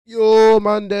Yo,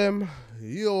 man, them.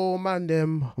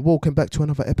 Welcome back to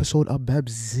another episode of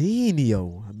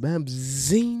Babzinho.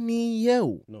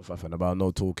 Not faffing about,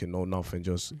 no talking, no nothing.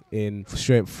 Just in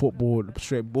straight football,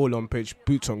 straight ball on pitch,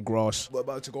 boots on grass. We're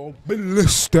about to go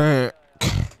ballistic.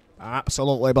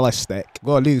 Absolutely ballistic.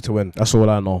 Got a league to win. That's all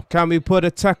I know. Can we put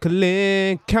a tackle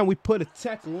in? Can we put a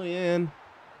tackle in?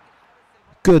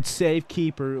 Good save,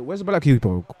 keeper. Where's the black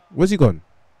keeper? Where's he gone?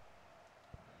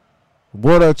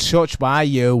 What a touch by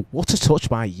you. What a touch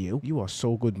by you. You are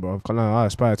so good, bro. I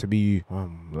aspire to be you.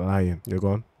 I'm lying. You're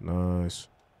gone. Nice.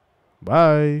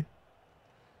 Bye.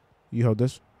 You hold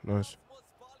this. Nice.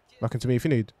 Back into me if you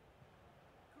need.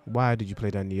 Why did you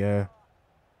play that in the air?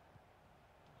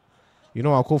 You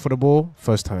know I'll call for the ball?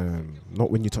 First time.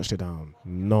 Not when you touched it down.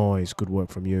 Nice. Good work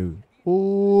from you.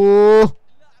 Ooh.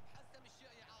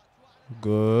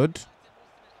 Good.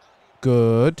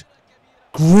 Good.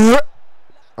 Grip.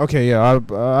 Okay, yeah,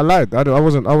 I lied. I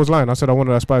was lying. I said I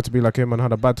wanted to aspire to be like him and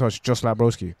had a bad touch just like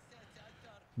Broski.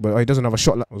 But he doesn't have a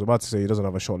shot like... I was about to say he doesn't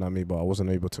have a shot like me, but I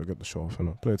wasn't able to get the shot off. You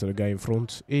know? Play it to the guy in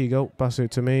front. Here you go. Pass it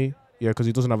to me. Yeah, because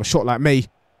he doesn't have a shot like me.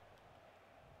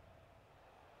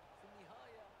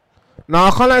 Now,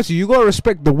 I can't lie to you. You got to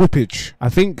respect the whippage. I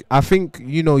think,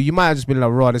 you know, you might have just been like,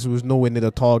 right, this was nowhere near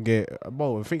the target.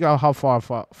 Bro, think how far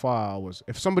I was.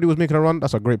 If somebody was making a run,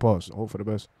 that's a great pass. I hope for the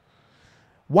best.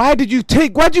 Why'd you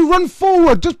run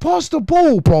forward? Just pass the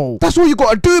ball, bro. That's all you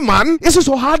gotta do, man. Is it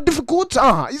so hard, difficult?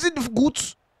 Is it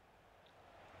difficult?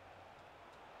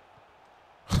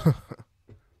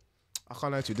 I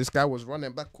can't lie to you. This guy was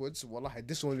running backwards. Wallahi,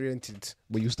 disoriented.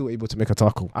 But you're still able to make a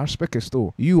tackle. I respect it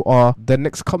still. You are the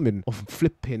next coming of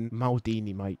flipping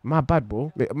Maldini, mate. My bad,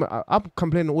 bro. I'm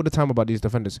complaining all the time about these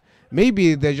defenders.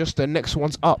 Maybe they're just the next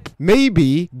ones up.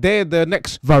 Maybe they're the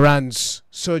next Varanes,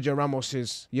 Sergio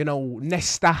Ramoses, you know,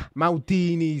 Nesta,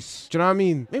 Maldinis. Do you know what I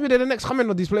mean? Maybe they're the next coming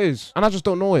of these players. And I just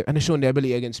don't know it. And they're showing their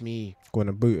ability against me. Go on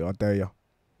and boot it, I dare you.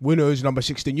 Winners, number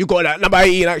 16. You got that. Number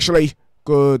 18, actually.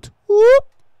 Good. Whoop.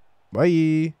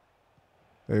 Bye.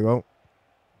 There you go.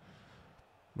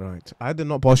 Right. I did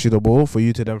not pass you the ball for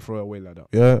you to then throw it away like that.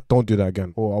 Yeah? Don't do that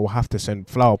again. Or I will have to send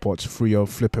flower pots through your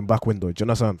flipping back window. Do you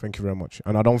understand? Thank you very much.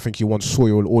 And I don't think you want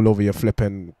soil all over your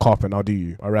flipping carpet now, do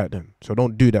you? Alright then. So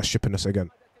don't do that shippiness again.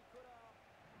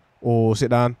 Or sit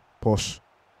down. Pause.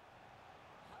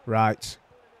 Right.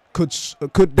 Could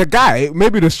the guy,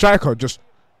 maybe the striker, just...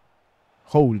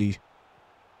 Holy.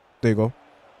 There you go.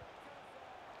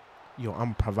 Yo,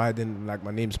 I'm providing like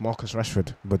my name's Marcus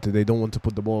Rashford, but they don't want to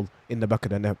put the ball in the back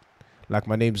of the net. Like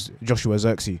my name's Joshua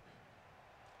Xerxes.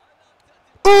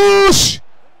 Oosh!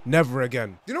 Never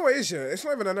again. Do you know what it is here? It's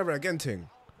not even a never again thing.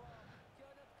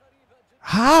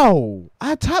 How?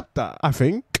 I tapped that, I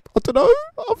think. I don't know.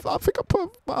 I think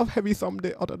I've heavy thumbed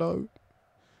it. I don't know.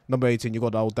 Number 18, you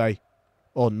got that all day.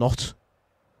 Or not.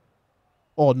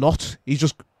 Or not. He's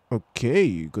just...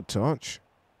 Okay, good touch.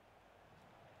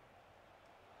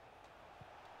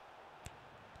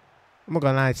 I'm not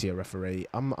gonna lie to you, referee.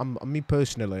 Me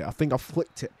personally, I think I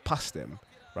flicked it past him,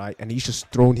 right? And he's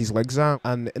just thrown his legs out.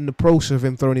 And in the process of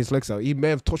him throwing his legs out, he may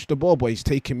have touched the ball, but he's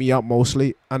taking me out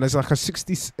mostly. And there's like a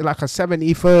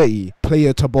 70-30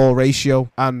 player to ball ratio.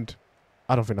 And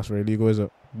I don't think that's really legal, is it?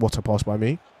 What a pass by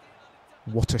me.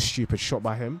 What a stupid shot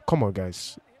by him. Come on,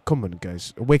 guys. Come on,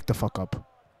 guys. Wake the fuck up.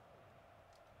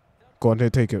 Go on here,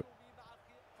 take it.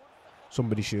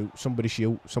 Somebody shoot. Somebody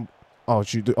shoot. Oh,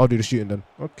 I'll do the shooting then.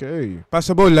 Okay.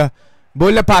 Passa bola.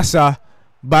 Bola passa.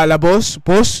 Bala boss.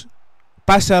 Boss.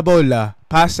 Passa bola.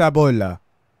 Passa bola.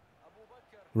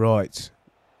 Right.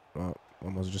 I might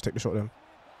as well just take the shot then.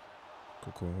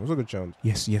 Cool. It was a good chance.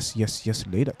 Yes.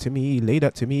 Lay that to me. Lay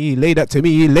that to me. Lay that to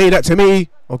me. Lay that to me.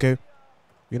 Okay.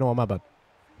 You know what, my bad.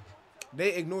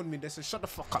 They ignored me. They said, shut the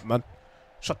fuck up, man.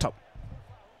 Shut up.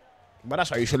 But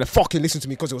that's why you should have fucking listened to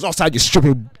me, because it was outside, you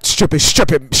stupid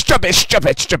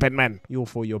man. You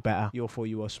thought you're better. You thought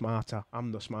you were smarter.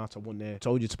 I'm the smarter one there.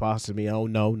 Told you to pass to me. Oh,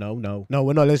 no. No,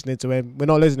 we're not listening to him. We're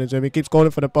not listening to him. He keeps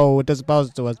calling for the ball. It doesn't pass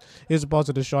it to us. Here's the pass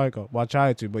to the striker. Well, I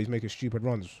tried to, but he's making stupid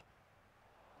runs.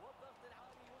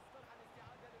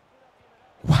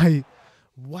 Why?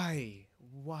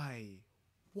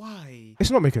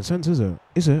 It's not making sense, is it?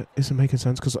 Is it making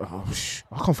sense? Because I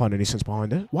can't find any sense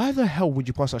behind it. Why the hell would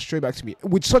you pass that straight back to me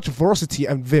with such ferocity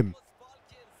and vim?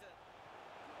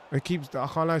 It keeps... I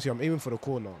can't lie to you. I'm aiming for the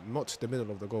corner, not the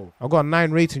middle of the goal. I got a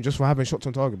 9 rating just for having shots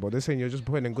on target, but they're saying you're just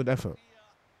putting in good effort.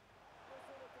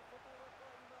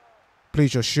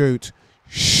 Please just shoot.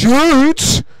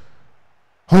 Shoot!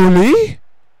 Holy?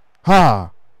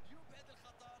 Ha!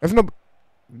 If not...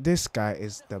 This guy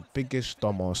is the biggest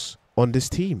dumbass on this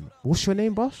team. What's your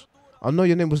name, boss? I know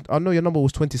your number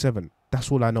was 27.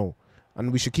 That's all I know.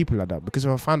 And we should keep it like that. Because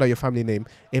if I find out your family name,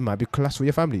 it might be class for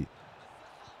your family.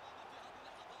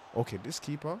 Okay, this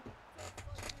keeper.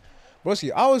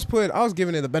 Broski, I was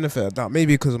giving it the benefit of that.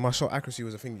 Maybe because my shot accuracy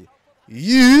was a thingy.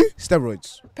 You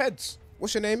steroids. Peds.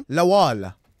 What's your name?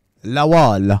 Lawal.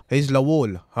 Lawal. He's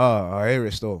Lawal. I hear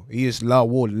it still. He is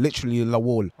Lawal. Literally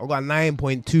Lawal. I got a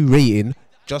 9.2 rating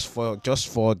just for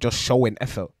showing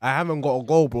effort. I haven't got a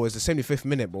goal, bro. It's the 75th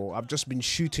minute, bro. I've just been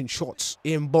shooting shots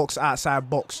in box, outside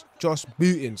box, just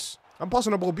bootings. I'm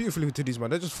passing the ball beautifully to these man.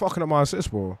 They're just fucking up my assists,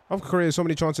 bro. I've created so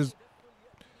many chances.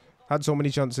 Had so many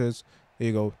chances. Here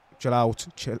you go. Chill out.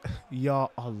 Chill. Ya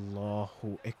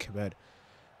Allahu Akbar.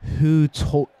 Who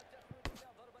told...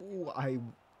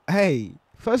 Hey,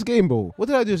 first game, bro. What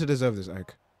did I do to deserve this,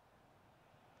 egg?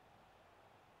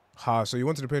 Ha, so you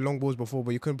wanted to play long balls before,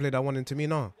 but you couldn't play that one into me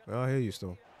now. I hear you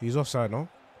still. He's offside, no?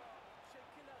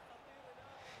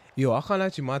 Yo, I can't lie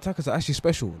to you, my attackers are actually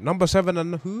special. Number 7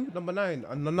 and who? Number 9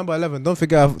 and number 11. Don't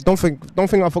think I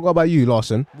forgot about you,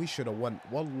 Larson. We should have won.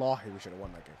 Wallahi, we should have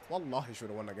won that game. Wallahi, should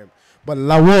have won that game. But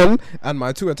Lawal and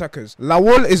my 2 attackers.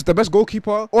 Lawal is the best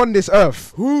goalkeeper on this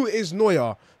earth. Who is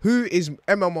Neuer? Who is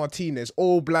Emma Martinez?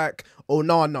 All black. Oh,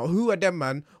 no. Who are them,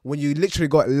 man? When you literally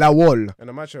got Lawal. And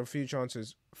a match of few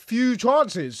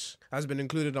chances has been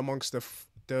included amongst the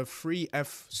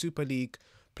 3F Super League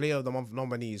Player of the Month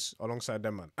nominees alongside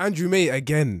them, man. Andrew May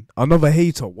again, another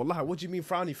hater. Wallahi, what do you mean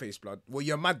frowny face, blood? Well,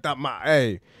 you're mad that, man.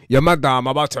 Hey, you're mad that I'm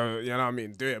about to, you know what I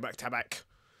mean, do it back to back.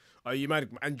 Are you mad,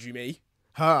 Andrew May?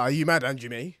 Huh? Are you mad, Andrew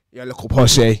May? You little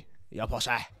pussy. You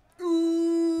pussy.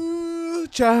 Ooh,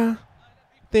 cha.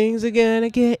 Things are gonna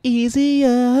get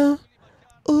easier.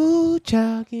 Ooh,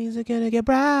 cha. Things are gonna get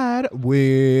brighter.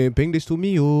 Wait, ping this to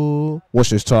me, oh.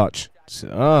 Watch this touch.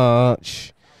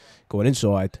 Touch. Going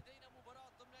inside.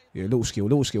 Yeah, little skill,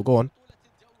 go on.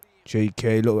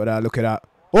 JK, look at that.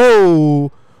 Oh,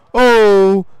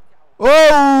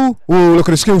 look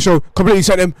at the skill show. Completely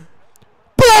sent him.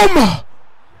 Boom!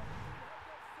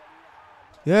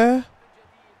 Yeah?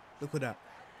 Look at that.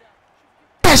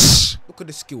 Yes! Look at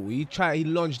the skill. He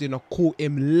lunged in and caught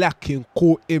him lacking,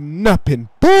 caught him napping.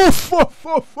 Boof!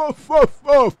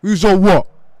 Who's on what?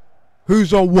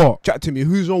 Who's on what? Chat to me,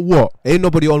 who's on what? Ain't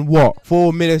nobody on what?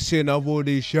 4 minutes in, I've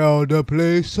already shelled the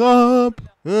place up.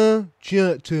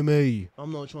 Chat to me.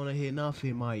 I'm not trying to hear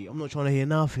nothing, mate. I'm not trying to hear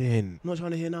nothing. I'm not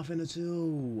trying to hear nothing at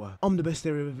all. I'm the best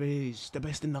there ever is. The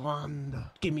best in the land.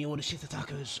 Give me all the shit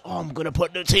attackers. I'm gonna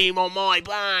put the team on my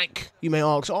back. You may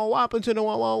ask, oh, what happened to the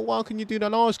one? Why can you do the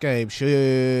last game?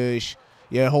 Shush.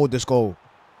 Yeah, hold this goal.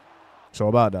 So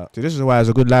about that. So this is why it's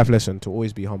a good life lesson to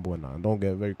always be humble and that. And don't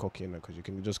get very cocky in that, because you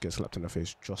can just get slapped in the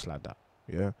face just like that.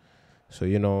 Yeah. So,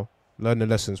 you know, learn the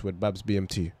lessons with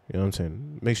BabzBMT. You know what I'm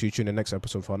saying? Make sure you tune in next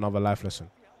episode for another life lesson.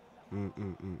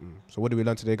 So what did we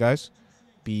learn today, guys?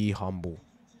 Be humble.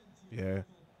 Yeah.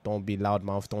 Don't be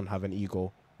loudmouth. Don't have an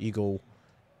ego. Ego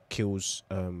kills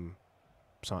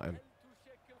something.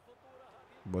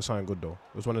 But something good though.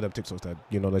 It was one of them TikToks that,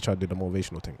 you know, they tried to do the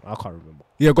motivational thing. I can't remember.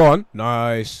 Yeah, go on.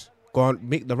 Nice. Go on,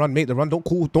 make the run.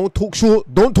 Don't talk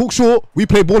short. We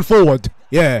play ball forward.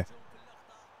 Yeah.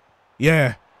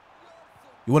 You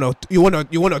wanna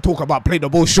talk about play the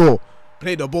ball short.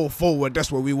 Play the ball forward, that's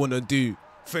what we wanna do.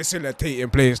 Facilitating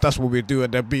players, that's what we do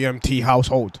at the BMT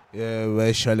household. Yeah,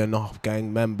 we're shelling off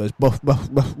gang members. Buff.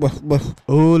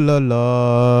 Oh la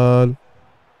la.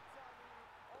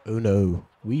 Oh no.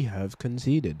 We have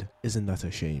conceded. Isn't that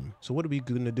a shame? So what are we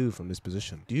gonna do from this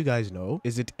position? Do you guys know?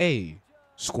 Is it A,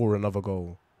 score another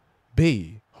goal,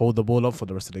 B, hold the ball up for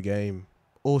the rest of the game,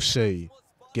 or C,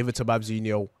 give it to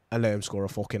Babzinho and let him score a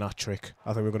fucking hat-trick?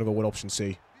 I think we're gonna go with option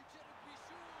C.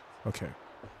 Okay.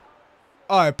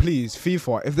 Alright, please,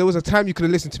 FIFA, if there was a time you could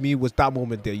have listened to me, was that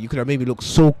moment there. You could have made me look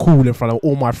so cool in front of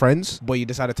all my friends, but you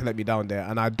decided to let me down there,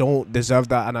 and I don't deserve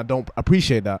that, and I don't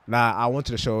appreciate that. Nah, I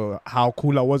wanted to show how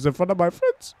cool I was in front of my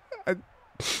friends, and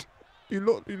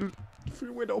you threw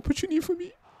away the opportunity for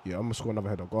me. Yeah, I'm gonna score another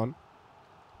header. Go on.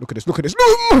 Look at this.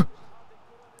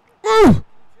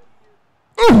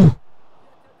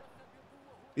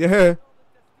 Yeah.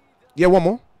 Yeah, one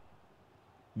more.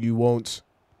 You won't.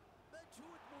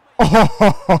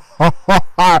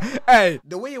 Hey,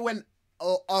 the way you went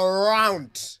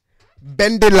around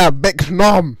Bendela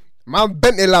Becknam. Man,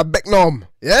 Bendela Becknam.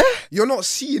 Yeah? You're not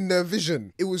seeing the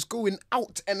vision. It was going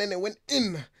out and then it went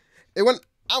in. It went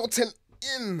out and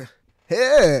in.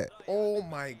 Yeah. Oh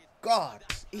my God.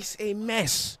 It's a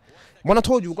mess. When I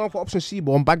told you we're going for option C,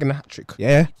 bro, I'm bagging a hat-trick.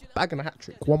 Yeah? Bagging a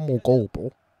hat-trick. One more goal,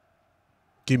 bro.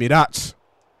 Give me that.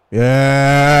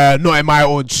 Yeah. Not in my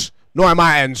odds. Not in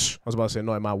my ends. I was about to say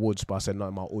not in my woods, but I said not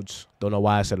in my woods. Don't know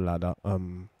why I said it like that.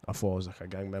 I thought I was like a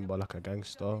gang member, like a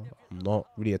gangster. I'm not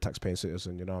really a tax-paying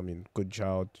citizen, you know what I mean? Good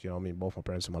child, you know what I mean? Both my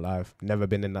parents in my life. Never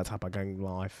been in that type of gang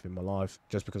life in my life.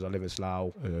 Just because I live in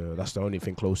Slough, that's the only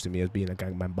thing close to me as being a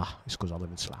gang member. It's because I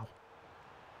live in Slough.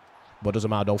 But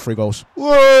doesn't matter though, 3 goals. Way!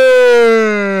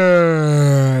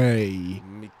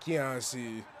 Me can't see.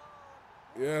 You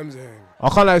know what I'm saying? I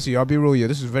can't lie to you, I'll be real, yeah.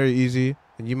 This is very easy.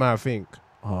 And you might think,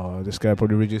 oh, this guy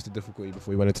probably reduced the difficulty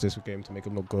before he went into this game to make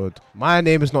him look good. My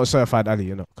name is not Certified Ali,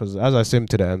 you know. Because as I sim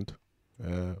to the end,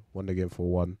 won the game for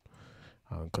 1.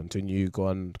 Continue, go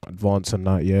on, advance and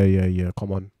that. Yeah.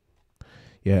 Come on.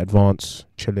 Yeah, advance,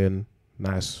 chilling,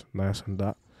 nice and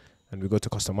that. And we go to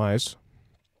customize.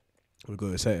 We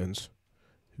go to settings.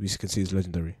 We can see it's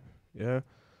legendary. Yeah.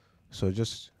 So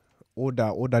just all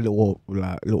that little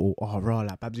like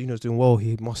Babzinho's doing well.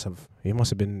 He must have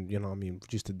been, you know what I mean,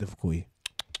 reduced the difficulty.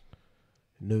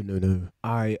 No.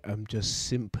 I am just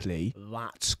simply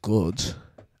that good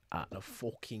at the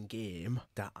fucking game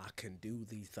that I can do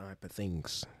these type of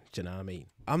things. Do you know what I mean?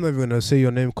 I'm not even gonna say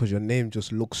your name because your name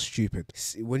just looks stupid.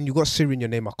 When you got Siri in your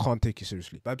name, I can't take you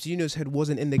seriously. Babzinho's head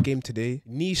wasn't in the game today.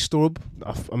 Storb,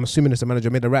 I'm assuming it's the manager,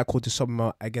 made the right call to sub him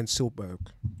out against Silberg.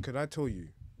 Could I tell you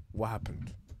what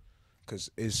happened? Because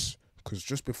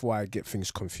just before I get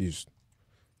things confused,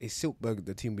 is Silberg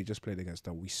the team we just played against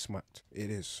that we smacked? It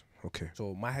is. Okay.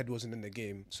 So my head wasn't in the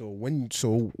game. So when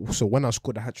I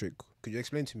scored a hat trick, could you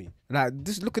explain to me? Like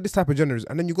this, look at this type of generous,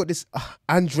 and then you got this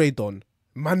Andre Don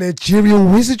managerial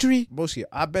wizardry. Bossy,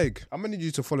 I beg. I'm gonna need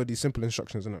you to follow these simple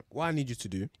instructions, innit? What I need you to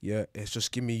do, yeah, is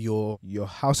just give me your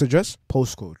house address,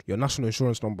 postcode, your national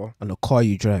insurance number, and the car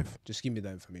you drive. Just give me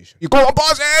that information. You go on,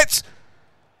 pass it.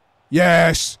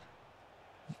 Yes.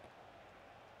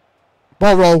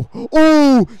 Borrow.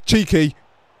 Ooh, cheeky.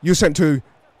 You sent to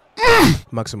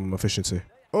maximum efficiency.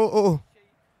 Oh.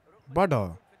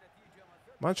 Brother.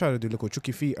 Man tried to do little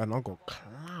tricky feet and I got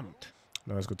clamped.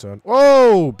 Nice good turn.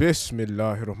 Oh,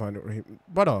 Bismillahirrahmanirrahim.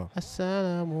 Brother.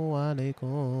 Assalamu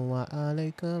alaikum wa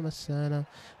alaikum assalam.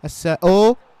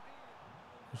 Oh.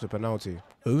 What's the penalty?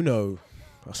 Oh no.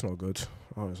 That's not good.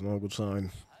 Oh, it's not a good sign.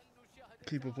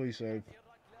 Keeper, please save.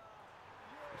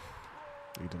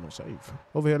 He did not save.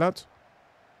 Over here, lad.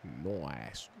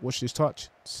 Nice. Watch this touch.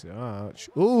 Touch.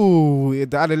 Ooh,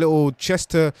 it had a little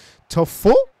chest to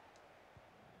foot.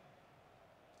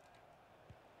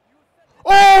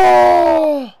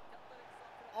 Oh!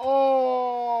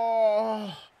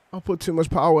 I put too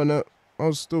much power in it. I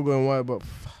was still going wide, but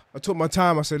I took my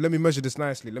time. I said, let me measure this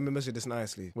nicely.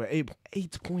 We're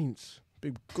 8 points.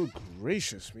 Big, good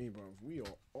gracious me, bro. We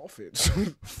are off it.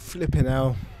 Flipping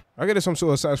out. I get some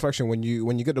sort of satisfaction when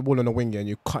you get the ball on the wing and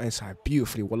you cut inside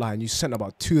beautifully, wallah, and you send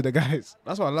about 2 of the guys.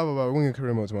 That's what I love about winging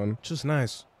career modes, man. Just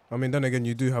nice. I mean, then again,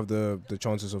 you do have the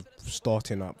chances of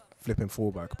starting up, flipping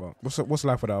fullback, but what's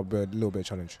life without a little bit of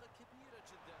challenge?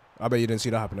 I bet you didn't see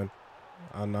that happening.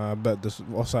 And I bet this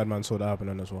offside man saw that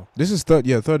happening as well. This is third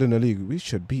in the league. We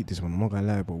should beat this one. I'm not gonna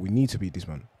lie, but we need to beat this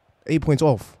man. 8 points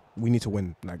off. We need to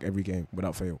win like every game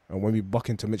without fail. And when we buck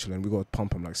into Michelin, we got to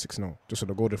pump him like 6-0. Just so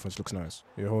the goal difference looks nice.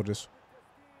 Yeah, hold this.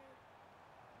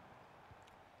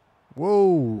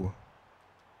 Whoa.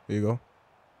 There you go.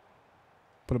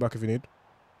 Put it back if you need.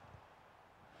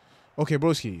 Okay,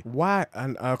 broski. Why?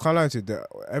 And I can't lie to you,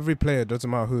 every player, doesn't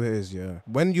matter who it is, yeah.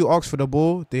 When you ask for the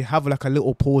ball, they have like a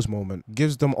little pause moment.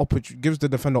 Gives the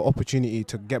defender opportunity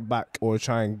to get back or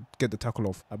try and get the tackle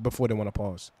off before they want to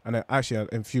pass. And it actually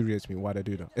infuriates me why they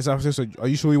do that. It's like, are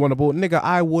you sure you want the ball? Nigga,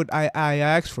 I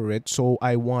asked for it, so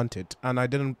I want it. And I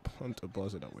didn't want to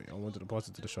pass it that way. I wanted to pass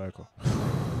it to the striker.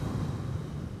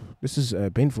 This is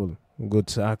painful. Good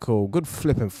tackle. Good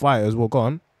flipping fight as well. Go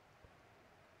on.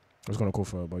 I was going to call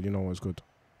for her, but you know what's good.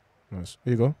 Nice.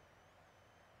 Here you go.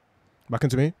 Back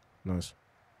into me. Nice.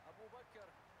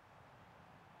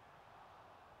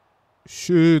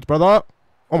 Shoot, brother.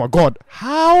 Oh, my God.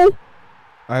 How?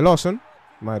 Hey, Lawson.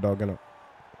 My dog, innit?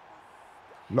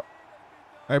 No.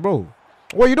 Hey, bro.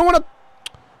 What, you don't want to...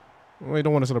 Well, you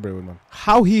don't want to celebrate with, man.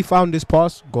 How he found this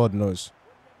pass, God knows.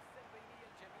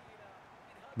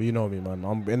 But you know me, man.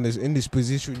 I'm in this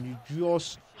position. You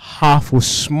just half will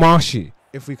smash it.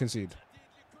 If we concede.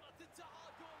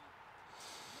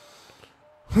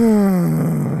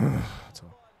 Who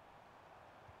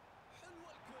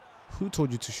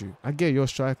told you to shoot? I get your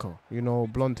striker. You know,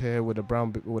 blonde hair with a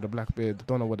black beard.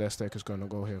 Don't know what their stake is going to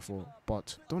go here for.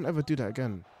 But don't ever do that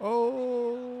again.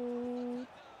 Oh.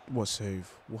 What save.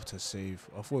 What a save.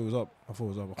 I thought it was up. I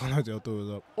thought it was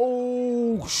up.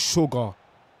 Oh, sugar.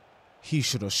 He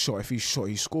should have shot. If he shot,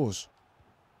 he scores.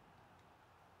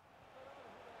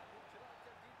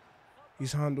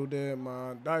 He's handled there,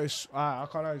 man. That is, I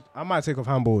might take off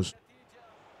handballs.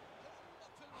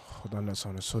 Hold on, that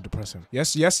sound is so depressing.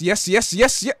 Yes, yes, yes, yes,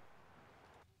 yes, yes.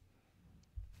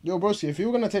 Yo, broski, if you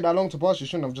were gonna take that long to pass, you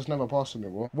shouldn't have just never passed me,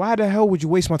 bro. Why the hell would you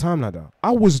waste my time like that?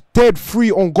 I was dead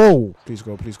free on goal. Please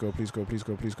go, please go, please go, please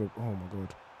go, please go. Oh my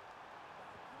god.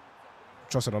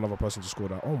 Trusted another person to score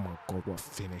that. Oh my god, what a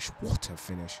finish. What a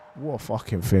finish. What a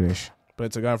fucking finish. Play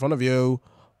it to the guy in front of you.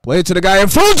 Play it to the guy in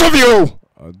front of you!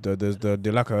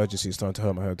 The lack of urgency is starting to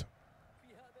hurt my head.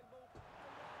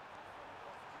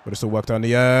 But it still worked out in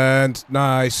the end.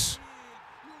 Nice.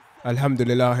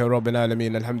 Alhamdulillah Rabbil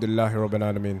Alameen. Alhamdulillah Rabbil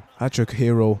Alameen. Hat-trick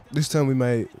hero. This time we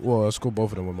may, well, score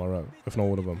both of them with my right, if not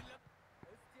all of them.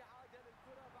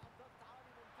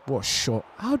 What a shot.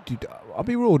 How did, I'll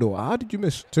be real though, how did you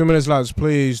miss? 2 minutes, lads.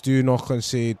 Please do not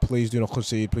concede. Please do not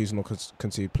concede. Please do not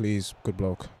concede. Please. Good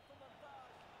bloke.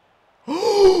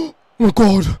 Oh my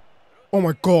god. Oh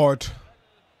my god.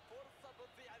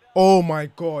 Oh my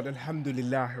god,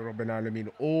 Alhamdulillah Rabbil Alameen.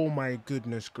 Oh my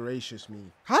goodness gracious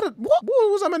me. What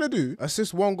was I meant to do?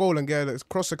 Assist 1 goal and get a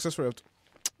cross success rate.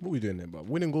 What are we doing there, bro?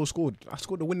 Winning goal scored. I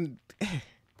scored the winning.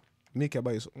 Make it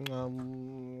by his,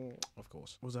 of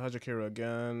course. Was the Hajakira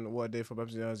again? What a day for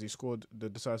Babzinho as he scored the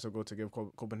decisive goal to give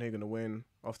Copenhagen a win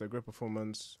after a great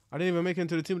performance. I didn't even make it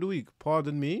into the team of the week.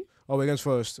 Pardon me. Oh, we're against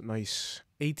first. Nice.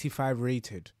 85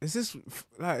 rated. Is this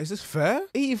fair?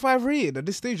 85 rated at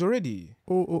this stage already.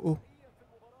 Oh.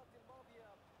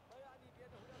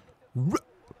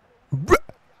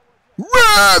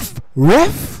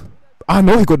 Ref. I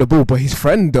know he got the ball, but his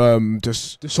friend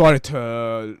just decided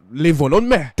to leave one on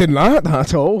me. Didn't like that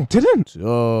at all. Didn't.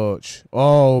 George.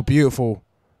 Oh, beautiful.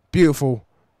 Beautiful.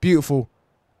 Beautiful.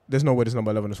 There's no way this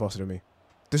number 11 is faster than me.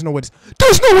 There's no way this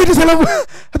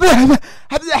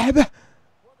 11.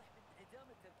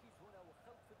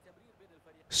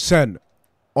 Sen.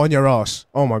 On your ass.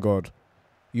 Oh my god.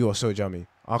 You are so jammy.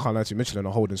 I can't lie to you. Michelin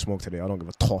are holding smoke today. I don't give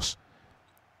a toss.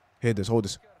 Here this. Hold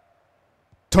this.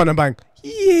 Turn and bang.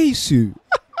 Yesu.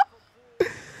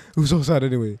 It was offside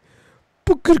anyway.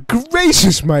 But good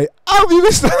gracious, mate. How have you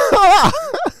missed that?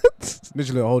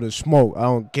 Literally holding smoke. I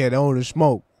don't care. They're holding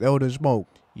smoke. They're holding smoke.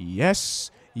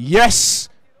 Yes. Yes.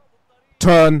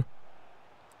 Turn.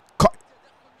 Cut.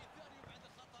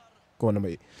 Go on,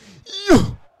 mate.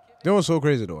 You know what's so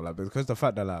crazy though? Like, because the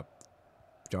fact that, like,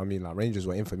 do you know what I mean? Like, Rangers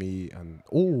were in for me and,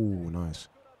 oh, nice.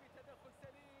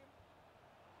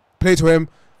 Play to him.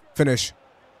 Finish.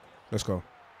 Let's go.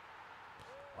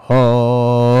 Hold.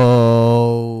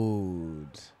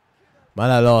 My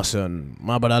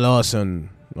brother Lawson.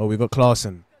 Oh, we got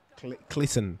Clausen.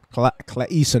 Cleeson. Half time,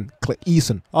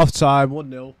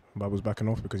 1-0. Bab was backing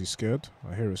off because he's scared.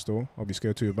 I hear it still. I'll be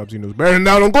scared too if Babzinho's bearing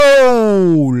down on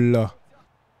goal.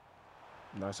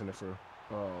 Nice in the through.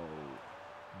 Oh.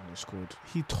 And he scored.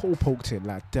 He toe poked it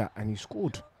like that and he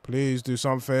scored. Please do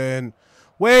something.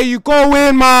 Where you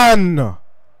going, man?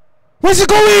 Where's he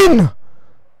going?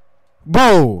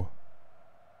 Bro.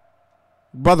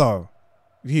 Brother.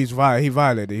 He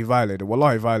violated.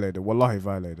 Wallahi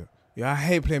violated. Yeah, I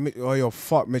hate playing. Oh, yo,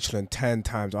 fuck Michelin 10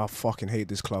 times. I fucking hate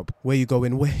this club. Where you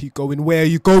going? Where you going?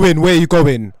 Okay,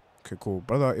 cool.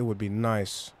 Brother, it would be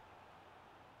nice.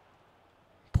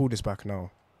 Pull this back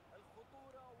now.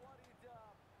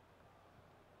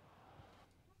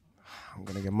 I'm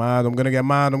gonna get mad.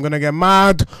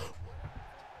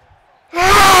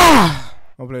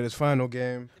 I'll play this final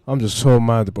game. I'm just so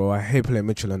mad, bro. I hate playing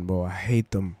Michelin, bro. I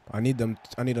hate them. I need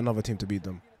another team to beat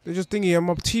them. They're just thinking I'm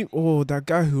up team. Oh, that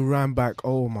guy who ran back.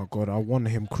 Oh my god, I want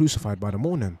him crucified by the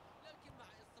morning.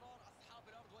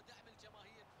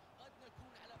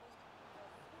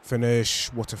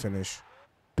 Finish. What a finish.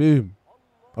 Boom.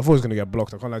 I thought he was gonna get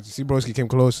blocked. I can't lie. You see, Broski came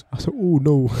close. I said, oh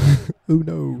no. Oh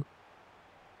no.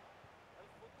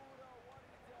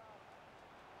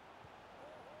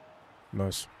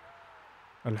 Nice.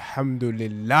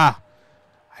 Alhamdulillah.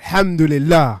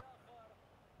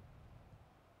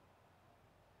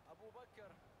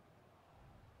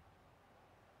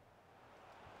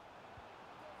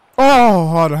 Oh,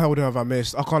 how the hell have I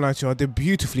missed? I can't lie to you. I did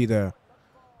beautifully there.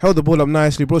 Held the ball up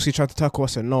nicely. Broski tried to tackle. I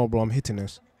said, no, bro, I'm hitting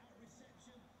this.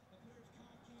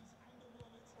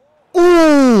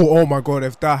 Ooh! Oh my god,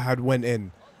 if that had went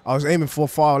in. I was aiming for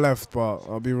far left, but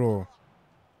I'll be raw.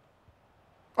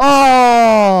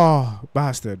 Oh,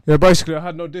 bastard. Yeah, basically, I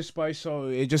had no dispatch, so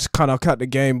it just kind of cut the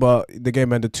game, but the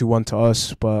game ended 2-1 to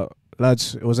us. But,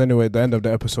 lads, it was anyway the end of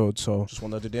the episode, so just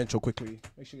wanted to do the intro quickly.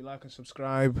 Make sure you like and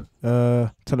subscribe.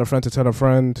 Tell a friend to tell a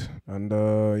friend. And,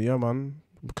 yeah, man,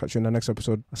 we'll catch you in the next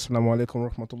episode. Assalamu alaikum wa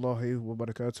rahmatullahi wa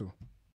barakatuh.